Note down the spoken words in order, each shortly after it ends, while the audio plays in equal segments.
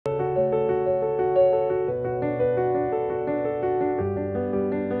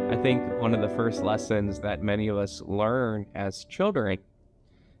think one of the first lessons that many of us learn as children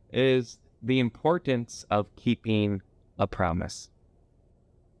is the importance of keeping a promise.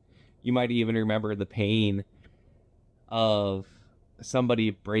 You might even remember the pain of somebody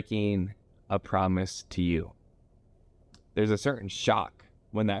breaking a promise to you. There's a certain shock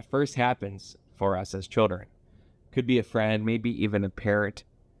when that first happens for us as children. Could be a friend, maybe even a parent.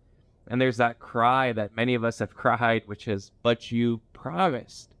 And there's that cry that many of us have cried, which is, but you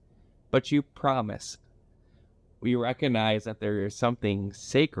promised. But you promised. We recognize that there is something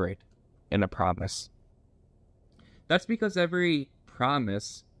sacred in a promise. That's because every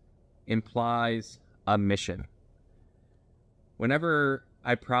promise implies a mission. Whenever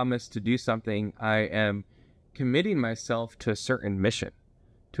I promise to do something, I am committing myself to a certain mission,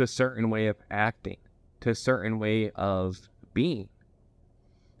 to a certain way of acting, to a certain way of being.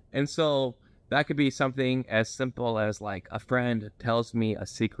 And so that could be something as simple as like a friend tells me a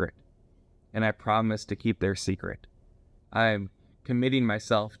secret and I promise to keep their secret. I'm committing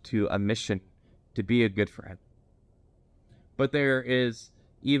myself to a mission to be a good friend. But there is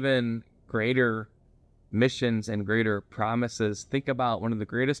even greater missions and greater promises. Think about one of the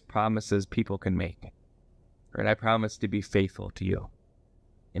greatest promises people can make. Right? I promise to be faithful to you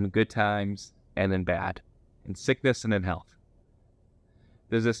in good times and in bad, in sickness and in health.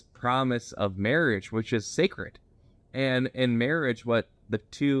 There's this promise of marriage, which is sacred. And in marriage, what the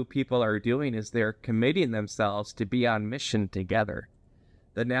two people are doing is they're committing themselves to be on mission together.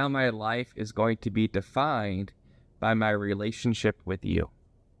 That now my life is going to be defined by my relationship with you.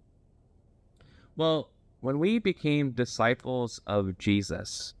 Well, when we became disciples of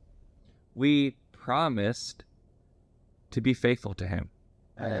Jesus, we promised to be faithful to him.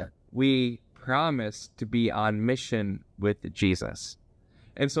 We promised to be on mission with Jesus.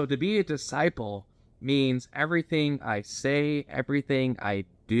 And so to be a disciple means everything I say, everything I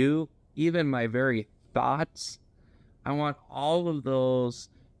do, even my very thoughts, I want all of those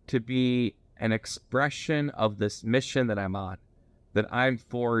to be an expression of this mission that I'm on, that I'm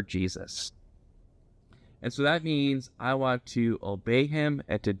for Jesus. And so that means I want to obey him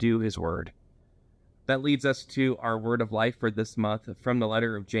and to do his word. That leads us to our word of life for this month from the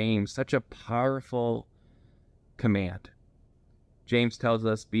letter of James, such a powerful command. James tells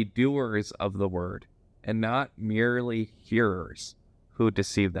us, be doers of the word and not merely hearers who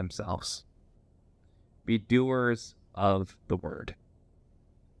deceive themselves. Be doers of the word.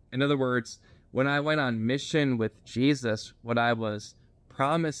 In other words, when I went on mission with Jesus, what I was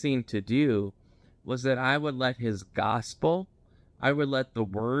promising to do was that I would let his gospel, I would let the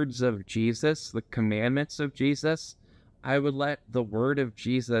words of Jesus, the commandments of Jesus, I would let the word of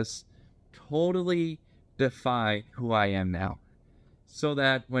Jesus totally define who I am now. So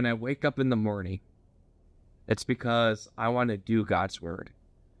that when I wake up in the morning, it's because I want to do God's word.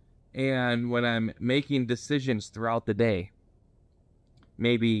 And when I'm making decisions throughout the day,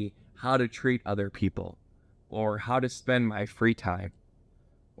 maybe how to treat other people, or how to spend my free time,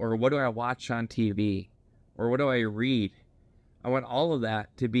 or what do I watch on TV, or what do I read, I want all of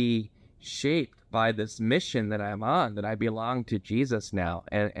that to be shaped by this mission that I'm on, that I belong to Jesus now,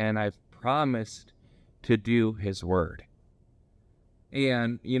 and I've promised to do his word.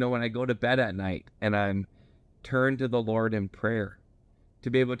 And, when I go to bed at night and I'm turned to the Lord in prayer, to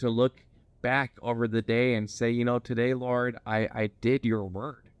be able to look back over the day and say, today, Lord, I did your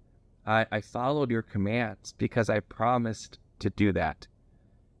word. I followed your commands because I promised to do that.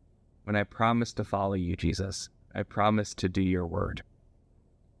 When I promised to follow you, Jesus, I promised to do your word.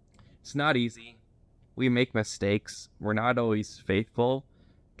 It's not easy. We make mistakes. We're not always faithful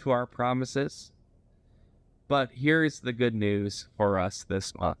to our promises. But here's the good news for us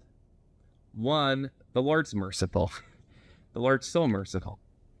this month. One, the Lord's merciful. The Lord's so merciful.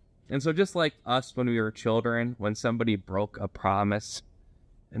 And so just like us when we were children, when somebody broke a promise,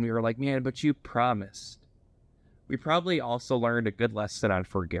 and we were like, man, but you promised. We probably also learned a good lesson on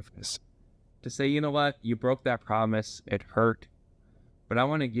forgiveness. To say, you know what, you broke that promise, it hurt, but I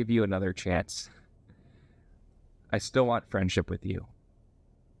want to give you another chance. I still want friendship with you.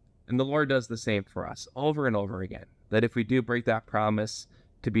 And the Lord does the same for us over and over again. That if we do break that promise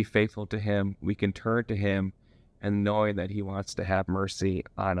to be faithful to him, we can turn to him and knowing that he wants to have mercy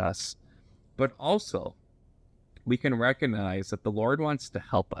on us. But also, we can recognize that the Lord wants to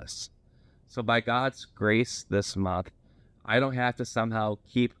help us. So by God's grace this month, I don't have to somehow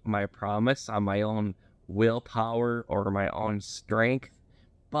keep my promise on my own willpower or my own strength,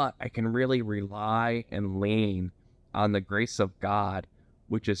 but I can really rely and lean on the grace of God,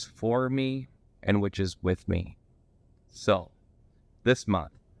 which is for me and which is with me. So, this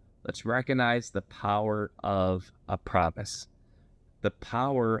month, let's recognize the power of a promise. the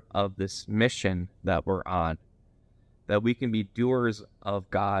power of this mission that we're on, that we can be doers of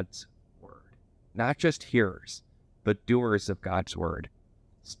God's word, not just hearers, but doers of God's word,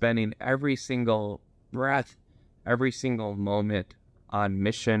 spending every single breath, every single moment on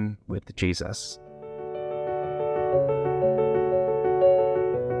mission with Jesus.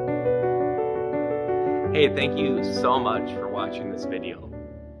 Hey, thank you so much for watching this video.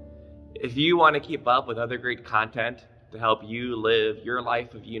 If you want to keep up with other great content to help you live your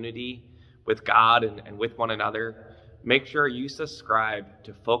life of unity with God and with one another, make sure you subscribe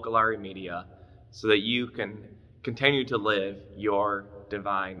to Focolare Media so that you can continue to live your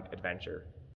divine adventure.